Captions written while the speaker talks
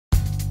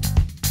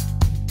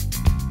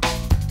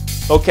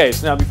Okay,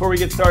 so now before we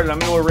get started, I'm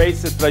going to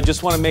erase this, but I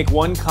just want to make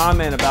one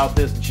comment about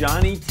this.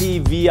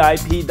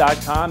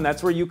 JohnnyTVIP.com.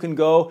 That's where you can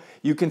go.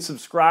 You can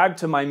subscribe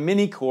to my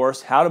mini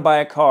course, How to Buy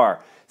a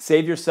Car.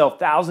 Save yourself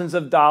thousands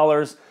of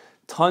dollars,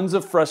 tons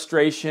of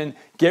frustration,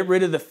 get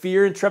rid of the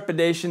fear and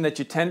trepidation that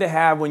you tend to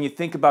have when you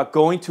think about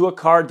going to a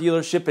car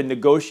dealership and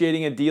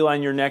negotiating a deal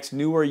on your next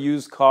new or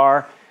used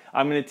car.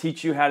 I'm going to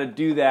teach you how to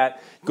do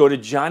that. Go to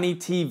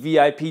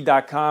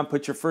JohnnyTVIP.com,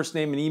 put your first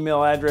name and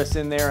email address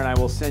in there, and I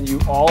will send you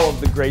all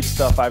of the great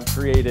stuff I've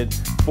created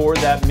for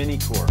that mini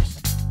course.